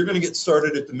 or you're going to get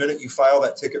started at the minute you file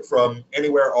that ticket from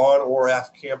anywhere on or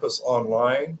off campus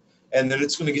online. And then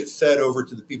it's going to get fed over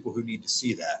to the people who need to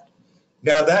see that.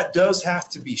 Now, that does have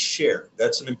to be shared.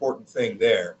 That's an important thing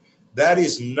there. That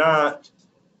is not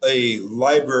a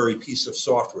library piece of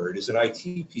software. It is an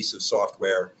IT piece of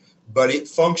software, but it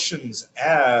functions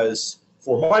as,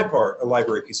 for my part, a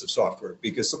library piece of software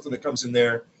because something that comes in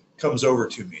there comes over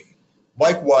to me.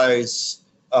 Likewise,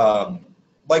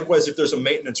 if there's a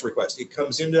maintenance request, it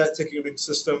comes into that ticketing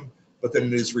system, but then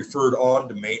it is referred on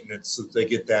to maintenance so that they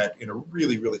get that in a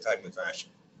really, really timely fashion.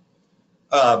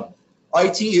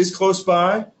 IT is close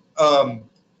by.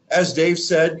 As Dave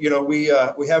said, you know, we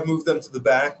have moved them to the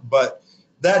back, but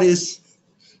that is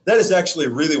actually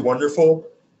really wonderful.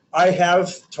 I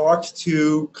have talked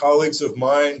to colleagues of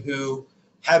mine who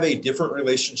have a different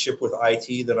relationship with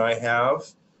IT than I have.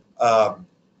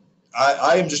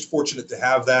 I am just fortunate to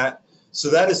have that. So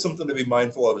that is something to be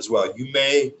mindful of as well. You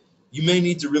may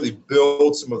need to really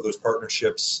build some of those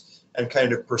partnerships and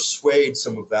kind of persuade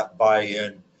some of that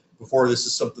buy-in before this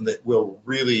is something that will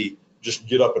really just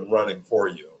get up and running for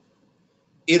you.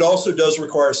 It also does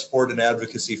require support and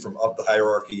advocacy from up the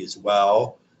hierarchy as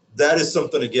well. That is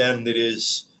something, again, that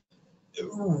is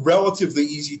relatively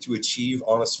easy to achieve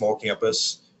on a small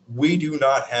campus. We do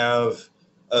not have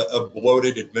a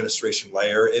bloated administration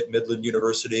layer at Midland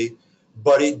University,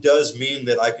 but it does mean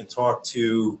that I can talk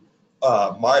to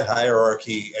my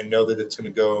hierarchy and know that it's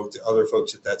going to go to other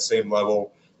folks at that same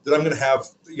level, that I'm going to have,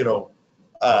 you know,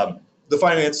 the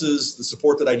finances, the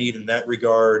support that I need in that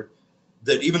regard,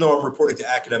 that even though I'm reporting to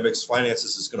academics,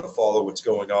 finances is going to follow what's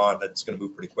going on. That's going to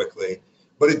move pretty quickly.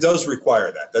 But it does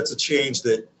require that. That's a change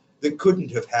that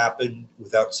couldn't have happened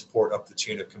without support up the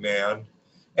chain of command.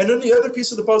 And then the other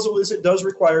piece of the puzzle is it does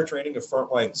require training of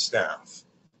frontline staff.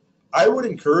 I would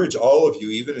encourage all of you,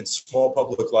 even in small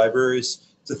public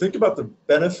libraries, to think about the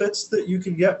benefits that you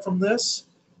can get from this.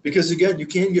 Because again, you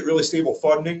can get really stable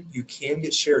funding, you can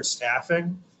get shared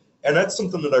staffing, and that's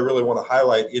something that I really want to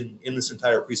highlight in this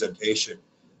entire presentation.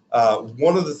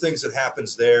 One of the things that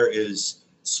happens there is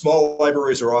small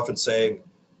libraries are often saying,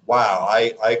 wow,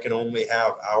 I can only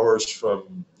have hours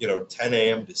from 10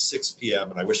 a.m. to 6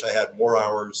 p.m. and I wish I had more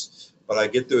hours, but I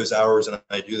get those hours and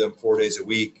I do them 4 days a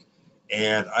week,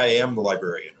 and I am the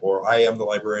librarian, or I am the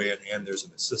librarian and there's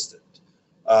an assistant.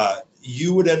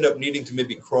 You would end up needing to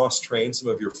maybe cross-train some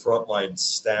of your frontline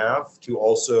staff to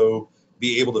also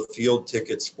be able to field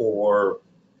tickets for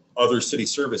other city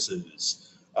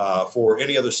services, for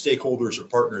any other stakeholders or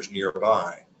partners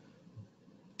nearby.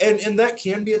 And that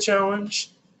can be a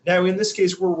challenge. Now, in this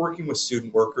case, we're working with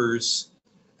student workers.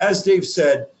 As Dave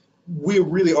said, we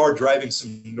really are driving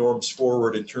some norms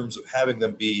forward in terms of having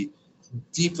them be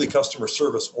deeply customer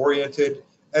service oriented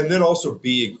and then also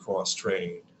being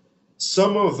cross-trained.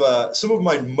 Some of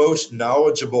my most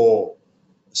knowledgeable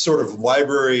sort of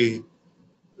library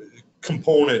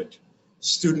component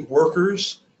student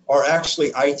workers are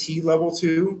actually IT level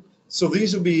 2. So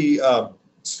these would be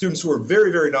students who are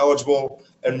very, very knowledgeable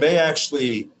and may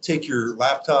actually take your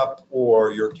laptop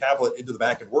or your tablet into the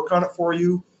back and work on it for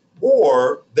you,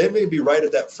 or they may be right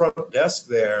at that front desk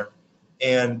there,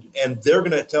 and they're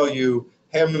going to tell you,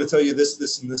 hey, I'm going to tell you this,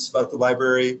 this, and this about the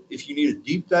library. If you need a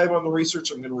deep dive on the research,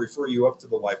 I'm going to refer you up to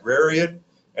the librarian,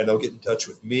 and they'll get in touch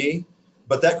with me.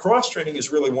 But that cross-training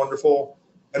is really wonderful.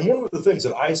 And one of the things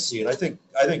that I see, and I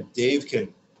think Dave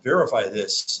can verify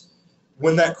this,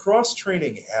 when that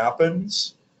cross-training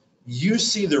happens, you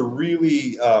see the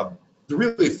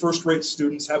really first-rate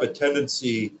students have a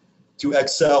tendency to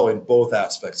excel in both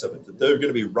aspects of it. That they're going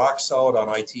to be rock solid on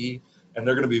IT, and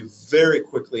they're going to be very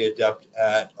quickly adept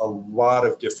at a lot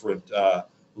of different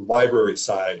library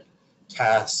side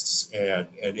tasks and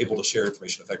able to share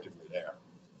information effectively there.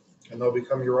 And they'll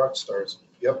become your rock stars.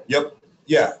 Yep. Yep.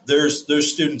 Yeah.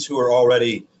 There's students who are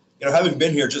already, having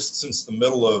been here just since the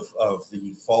middle of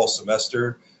the fall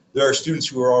semester, there are students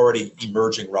who are already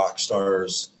emerging rock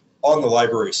stars on the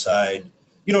library side,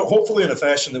 hopefully in a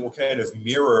fashion that will kind of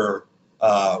mirror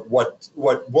what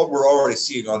we're already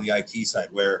seeing on the IT side,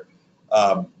 where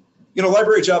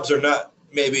library jobs are not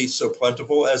maybe so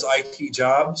plentiful as IT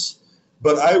jobs,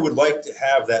 but I would like to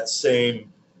have that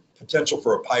same potential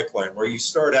for a pipeline where you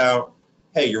start out,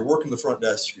 hey, you're working the front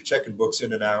desk, you're checking books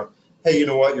in and out. Hey, you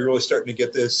know what? You're really starting to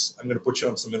get this. I'm going to put you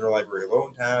on some interlibrary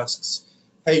loan tasks.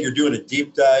 Hey, you're doing a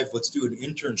deep dive. Let's do an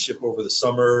internship over the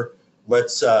summer.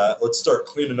 Let's start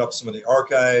cleaning up some of the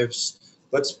archives.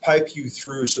 Let's pipe you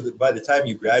through so that by the time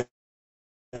you graduate,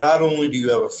 not only do you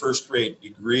have a first-rate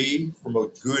degree from a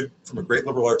great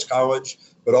liberal arts college,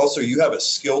 but also you have a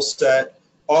skill set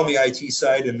on the IT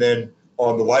side and then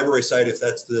on the library side, if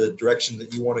that's the direction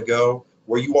that you want to go,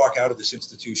 where you walk out of this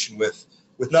institution with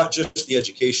not just the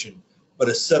education, but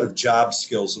a set of job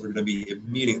skills that are going to be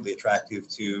immediately attractive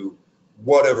to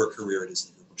whatever career it is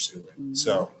that you're pursuing. Mm-hmm.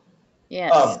 So,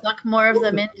 yeah, suck more of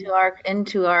them into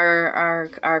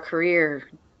our career.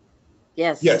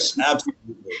 Yes. Yes,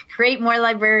 absolutely. Create more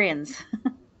librarians.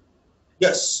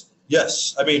 Yes.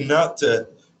 I mean, not to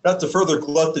further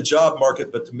glut the job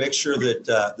market, but to make sure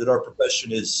that our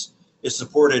profession is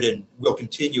supported and will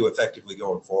continue effectively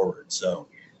going forward. So,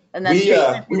 and that's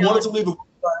we wanted to leave a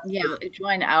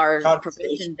join our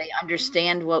profession. They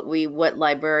understand what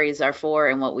libraries are for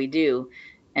and what we do,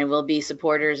 and will be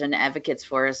supporters and advocates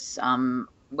for us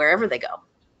wherever they go.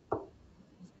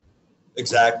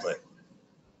 Exactly.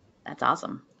 That's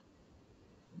awesome.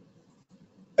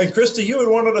 And Krista, you had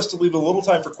wanted us to leave a little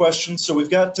time for questions, so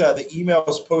we've got the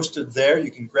emails posted there.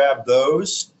 You can grab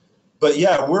those. But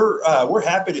yeah, we're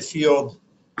happy to field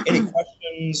any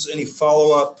questions, any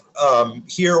follow-up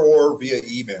here or via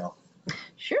email.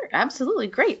 Sure, absolutely.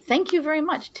 Great. Thank you very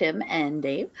much, Tim and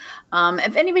Dave.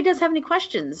 If anybody does have any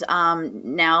questions,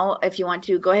 now if you want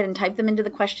to go ahead and type them into the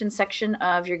questions section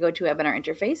of your GoToWebinar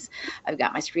interface. I've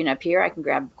got my screen up here. I can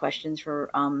grab questions for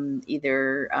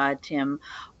either Tim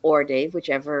or Dave,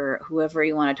 whoever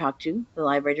you want to talk to, the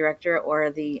library director or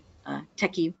the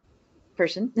techie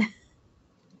person.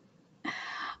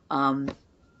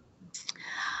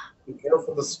 Be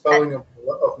careful the spelling of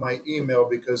my email,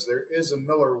 because there is a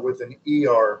Millar with an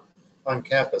ER on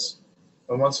campus,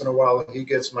 and once in a while he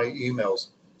gets my emails.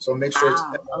 So make sure it's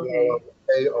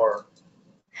M-I-L-L-A-R.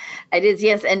 It is,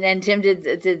 yes, and Tim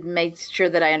did make sure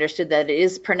that I understood that it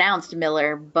is pronounced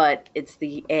Millar, but it's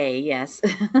the A, yes.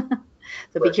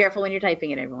 So be careful when you're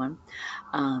typing it, everyone.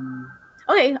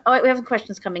 Okay, all right, we have some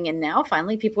questions coming in now.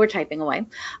 Finally, people are typing away.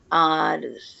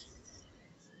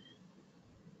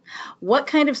 What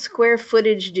kind of square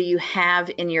footage do you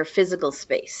have in your physical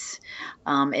space?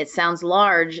 It sounds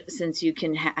large since you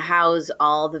can house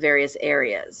all the various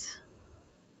areas.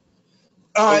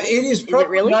 It is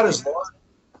probably not as large.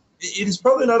 It is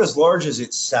probably not as large as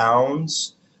it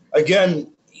sounds.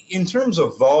 Again, in terms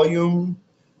of volume,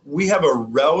 we have a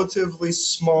relatively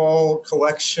small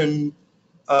collection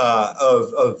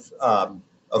of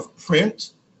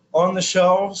print on the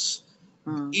shelves.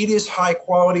 It is high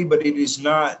quality, but it is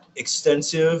not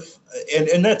extensive,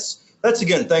 and that's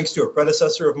again thanks to a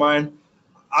predecessor of mine.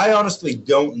 I honestly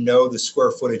don't know the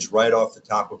square footage right off the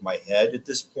top of my head at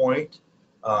this point.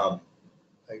 Not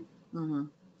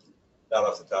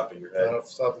off the top of your head. Not off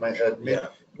the top of my head. Yeah.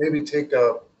 Maybe take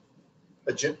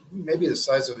maybe the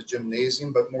size of a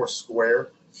gymnasium, but more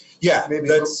square. Yeah, maybe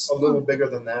that's a little bigger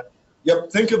than that.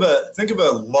 Yep. Think of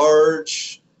a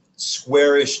large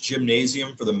squarish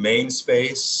gymnasium for the main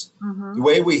space. The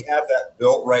way we have that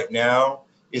built right now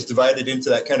is divided into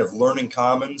that kind of learning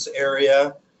commons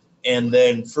area, and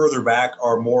then further back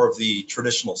are more of the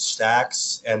traditional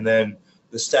stacks, and then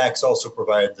the stacks also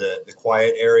provide the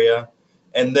quiet area.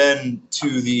 And then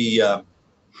to the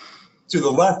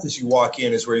left as you walk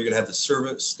in is where you're going to have the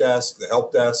service desk, the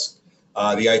help desk,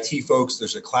 the IT folks.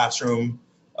 There's a classroom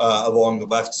along the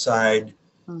left side.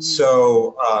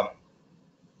 So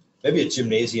maybe a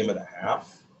gymnasium and a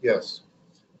half. Yes.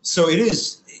 So it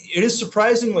is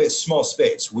surprisingly a small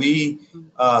space. We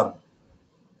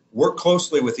work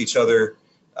closely with each other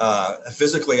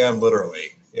physically and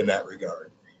literally in that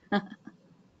regard.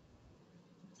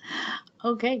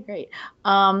 Okay, great.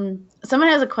 Someone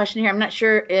has a question here. I'm not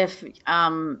sure if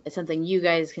it's something you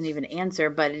guys can even answer,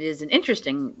 but it is an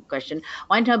interesting question.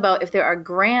 I want to know about if there are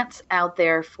grants out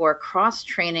there for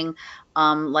cross-training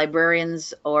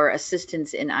librarians or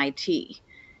assistants in IT,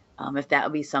 if that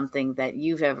would be something that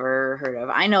you've ever heard of.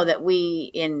 I know that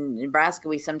we in Nebraska,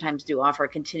 we sometimes do offer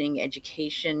continuing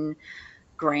education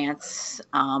grants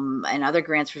and other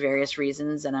grants for various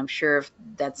reasons, and I'm sure if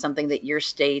that's something that your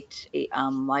state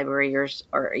library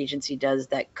or agency does,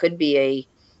 that could be a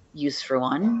use for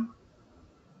one.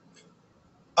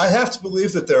 I have to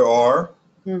believe that there are.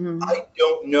 I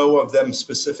don't know of them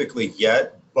specifically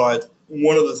yet, but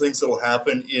one of the things that will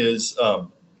happen is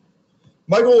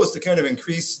my goal is to kind of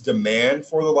increase demand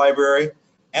for the library.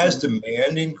 As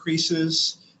demand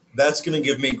increases, that's going to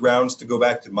give me grounds to go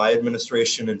back to my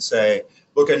administration and say,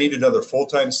 look, I need another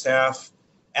full-time staff.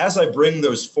 As I bring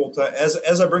those full-time,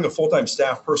 as I bring a full-time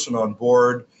staff person on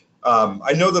board,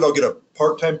 I know that I'll get a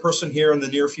part-time person here in the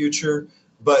near future,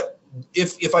 but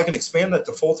if I can expand that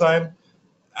to full-time,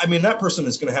 I mean, that person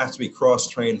is going to have to be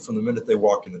cross-trained from the minute they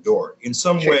walk in the door. In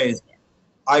some ways,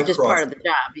 I just part of the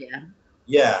job, yeah.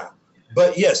 Yeah,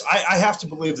 but yes, I have to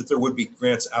believe that there would be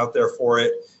grants out there for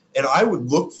it, and I would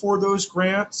look for those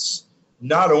grants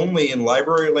not only in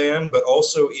library land but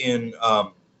also in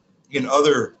other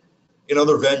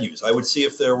venues. I would see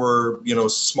if there were, you know,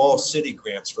 small city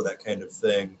grants for that kind of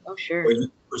thing. Oh, sure. Where you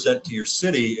present to your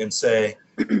city and say,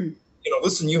 you know,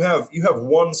 listen, you have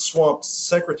one swamped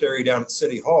secretary down at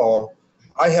City Hall.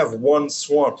 I have one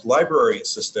swamped library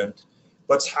assistant.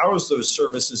 Let's house those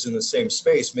services in the same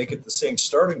space, make it the same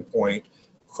starting point,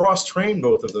 cross-train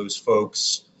both of those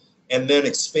folks, and then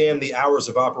expand the hours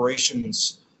of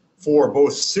operations for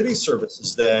both city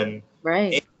services then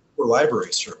and for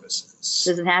library services.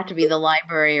 Doesn't have to be the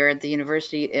library or at the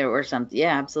university or something.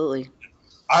 Yeah, absolutely.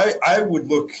 I would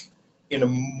look in a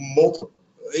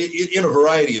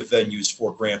variety of venues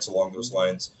for grants along those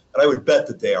lines, and I would bet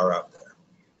that they are out there.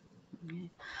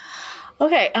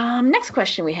 Okay, next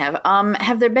question we have.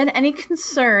 Have there been any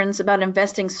concerns about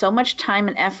investing so much time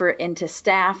and effort into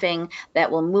staffing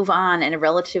that will move on in a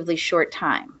relatively short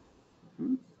time?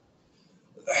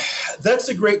 That's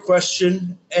a great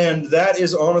question, and that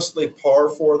is honestly par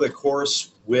for the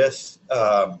course with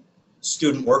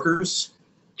student workers.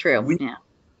 True,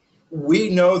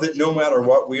 We know that no matter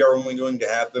what, we are only going to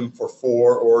have them for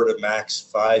 4 or to max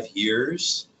 5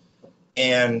 years,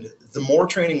 and the more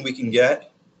training we can get,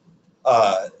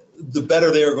 the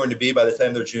better they are going to be by the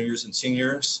time they're juniors and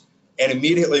seniors. And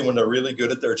immediately when they're really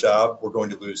good at their job, we're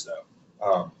going to lose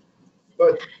them.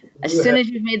 But as soon as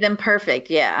you've made them perfect,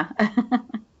 yeah.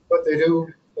 But they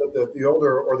do, the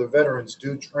older or the veterans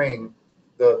do train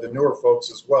the newer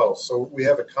folks as well. So we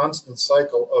have a constant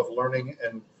cycle of learning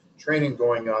and training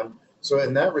going on. So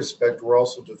in that respect, we're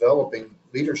also developing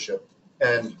leadership.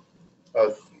 And,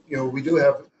 you know, we do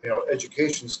have, you know,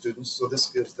 education students, so this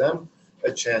gives them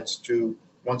a chance to,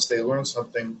 once they learn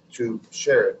something, to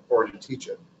share it or to teach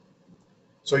it.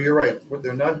 So you're right,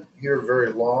 they're not here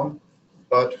very long,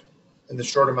 but in the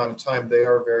short amount of time, they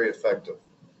are very effective.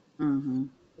 Mm-hmm.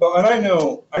 Well, and I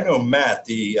know, Matt,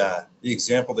 the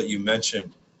example that you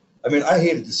mentioned, I mean, I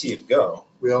hated to see it go.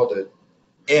 We all did.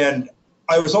 And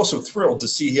I was also thrilled to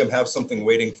see him have something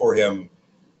waiting for him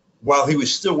while he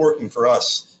was still working for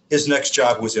us. His next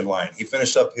job was in line. He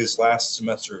finished up his last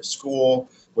semester of school,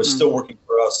 was still working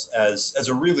for us as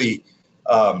a really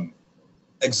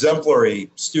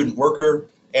exemplary student worker.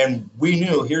 And we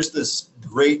knew, here's this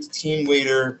great team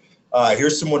leader.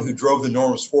 Here's someone who drove the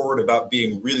norms forward about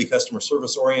being really customer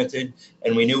service oriented.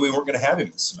 And we knew we weren't going to have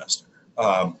him this semester.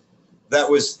 That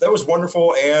was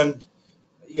wonderful. And,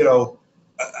 you know,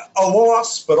 a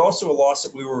loss, but also a loss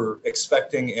that we were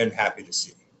expecting and happy to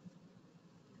see.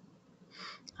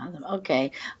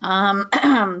 Okay. We'll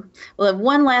have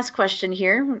one last question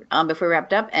here before we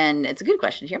wrapped up, and it's a good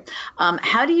question here.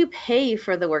 How do you pay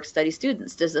for the work-study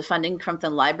students? Does the funding come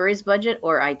from the library's budget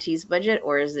or IT's budget,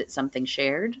 or is it something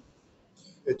shared?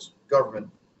 It's government.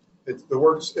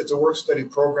 It's a work-study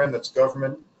program that's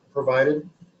government provided.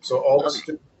 So all the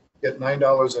students get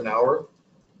 $9 an hour.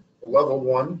 Level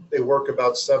 1, they work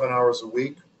about 7 hours a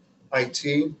week.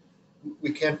 IT,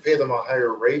 we can't pay them a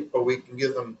higher rate, but we can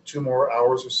give them 2 more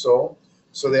hours or so.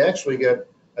 So they actually get,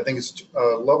 I think it's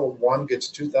level 1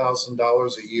 gets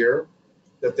 $2,000 a year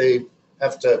that they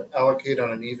have to allocate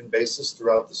on an even basis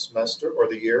throughout the semester or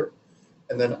the year.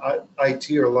 And then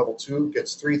IT or level 2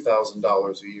 gets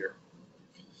 $3,000 a year.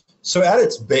 So at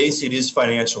its base, it is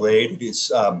financial aid. It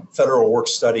is federal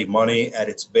work-study money at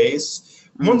its base.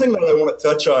 One thing that I want to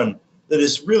touch on that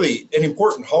is really an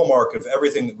important hallmark of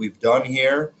everything that we've done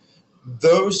here,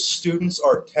 those students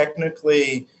are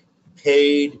technically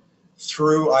paid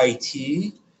through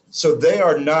IT. So they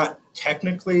are not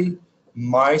technically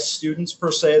my students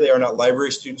per se. They are not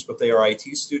library students, but they are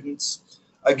IT students.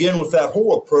 Again, with that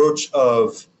whole approach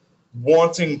of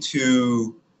wanting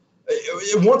to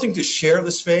share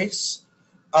the space,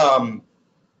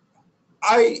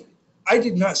 I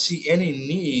did not see any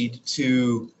need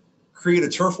to create a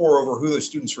turf war over who those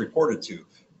students reported to.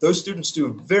 Those students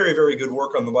do very, very good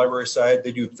work on the library side.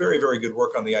 They do very, very good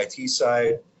work on the IT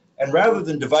side. And rather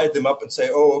than divide them up and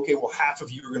say, oh, okay, well, half of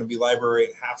you are going to be library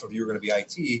and half of you are going to be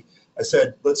IT, I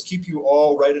said, let's keep you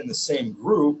all right in the same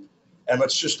group, and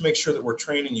let's just make sure that we're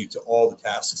training you to all the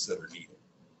tasks that are needed.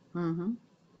 Mm-hmm.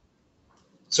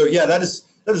 So yeah, that is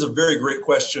a very great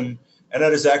question. And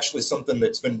that is actually something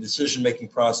that's been a decision-making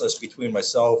process between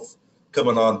myself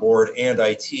coming on board and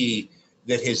IT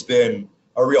that has been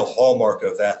a real hallmark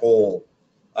of that whole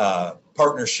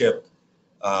partnership,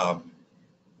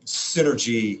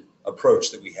 synergy approach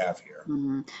that we have here.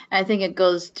 Mm-hmm. I think it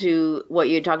goes to what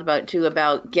you talked about too,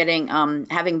 about getting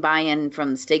having buy-in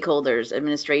from stakeholders,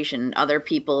 administration, other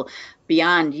people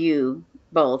beyond you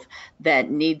both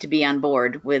that need to be on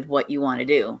board with what you want to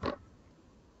do.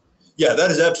 Yeah,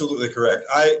 that is absolutely correct.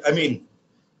 I mean,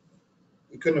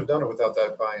 We couldn't have done it without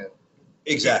that buy-in.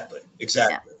 exactly.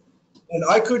 And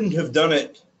I couldn't have done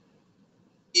it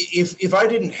if I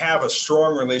didn't have a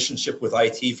strong relationship with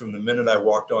IT from the minute I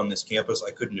walked on this campus.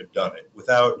 I couldn't have done it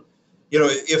without,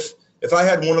 if I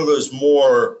had one of those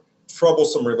more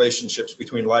troublesome relationships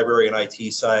between library and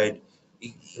IT side,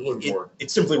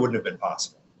 it simply wouldn't have been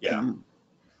possible. Yeah. Mm-hmm.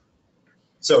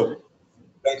 So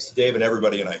thanks to Dave and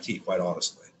everybody in IT, quite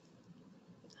honestly.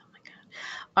 Oh my God.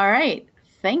 All right.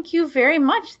 Thank you very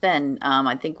much then.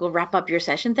 I think we'll wrap up your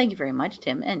session. Thank you very much,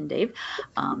 Tim and Dave.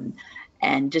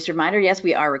 And just a reminder, yes,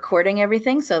 we are recording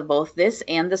everything. So both this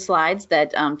and the slides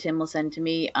that Tim will send to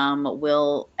me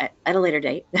will, at a later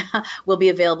date, will be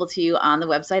available to you on the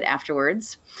website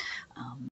afterwards.